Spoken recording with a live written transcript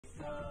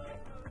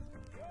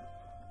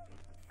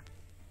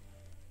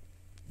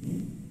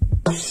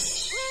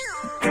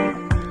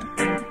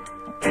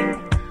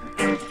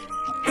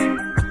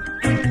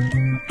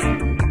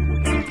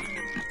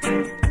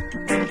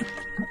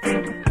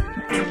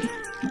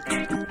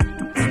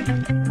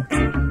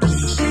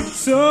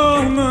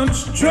So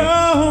much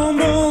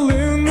trouble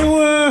in the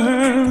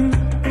world,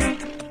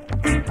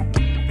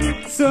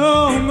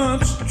 so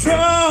much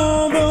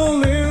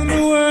trouble in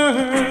the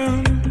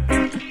world.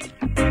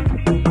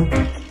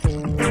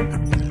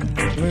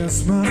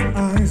 Bless my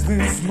eyes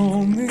this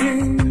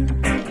morning,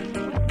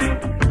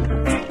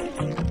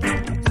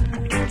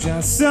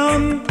 the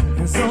sun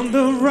is on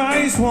the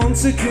rise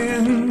once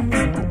again.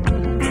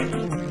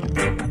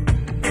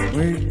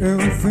 Way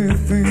healthy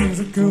things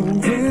are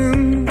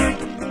going.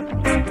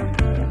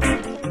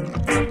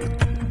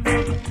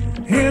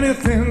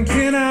 Anything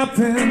can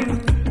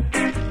happen.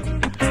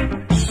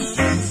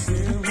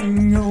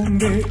 Sailing on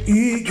the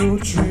eagle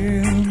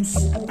trims,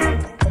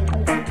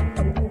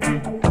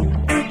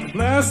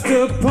 blast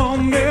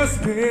upon their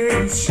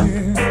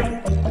spaceship,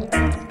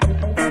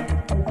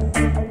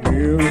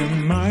 we're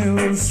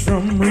miles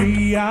from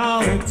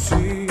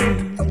reality.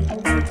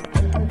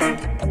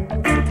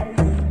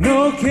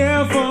 No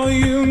care for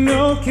you,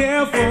 no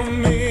care for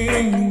me.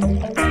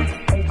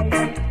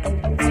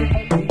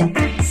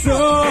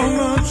 So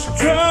much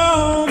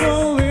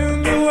trouble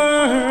in the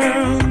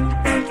world,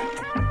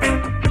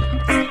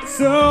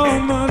 so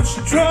much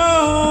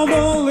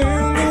trouble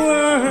in the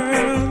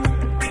world.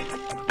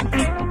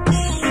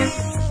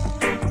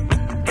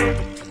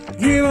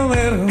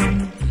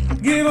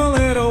 Give a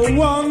little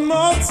one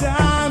more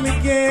time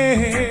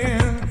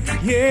again.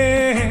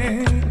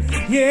 Yeah,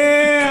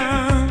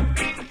 yeah.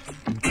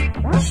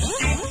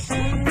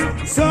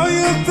 So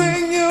you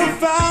think you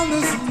found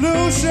the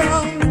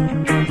solution,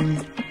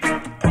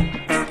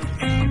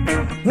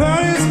 but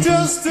it's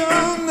just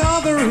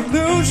another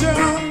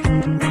illusion.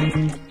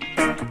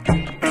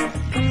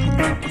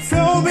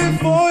 So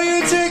before you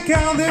check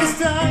out this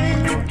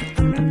time,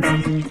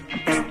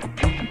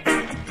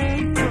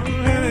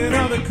 any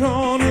other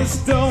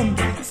cornerstone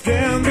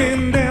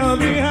standing there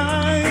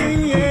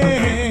behind,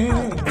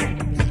 yeah.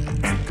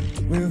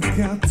 We've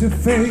got to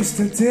face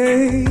the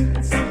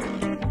date,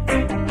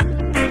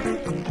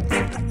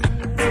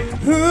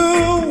 who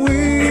we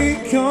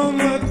come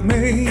what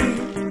may.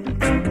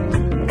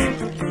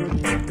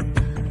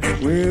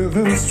 With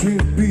the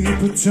street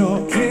people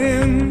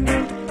talking,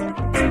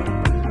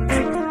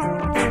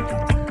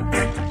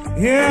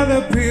 yeah,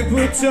 the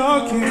people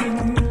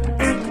talking.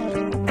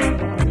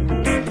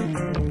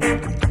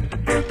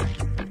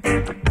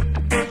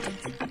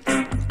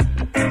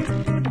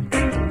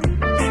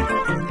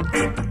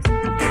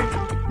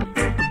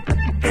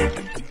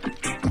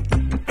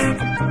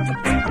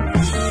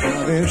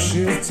 Now they're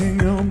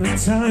shifting on the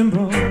time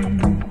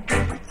bomb.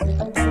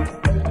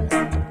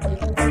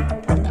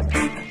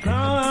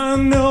 I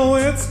know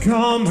it's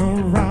come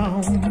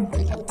around,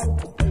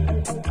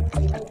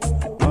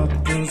 but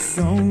the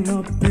song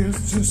up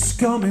is just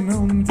coming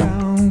on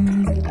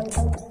down.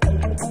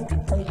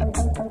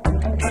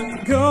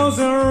 Goes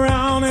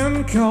around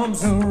and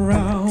comes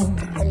around.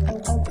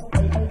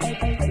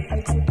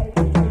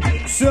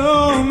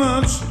 So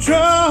much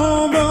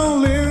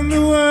trouble in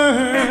the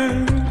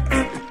world,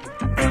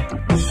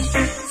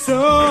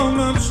 so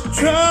much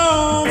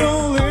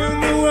trouble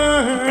in the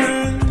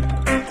world.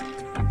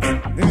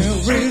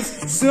 There is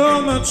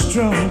so much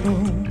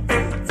trouble,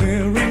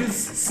 there is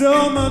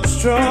so much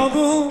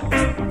trouble,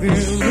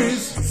 there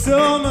is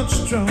so much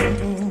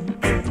trouble,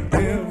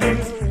 there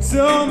is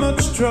so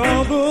much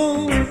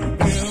trouble.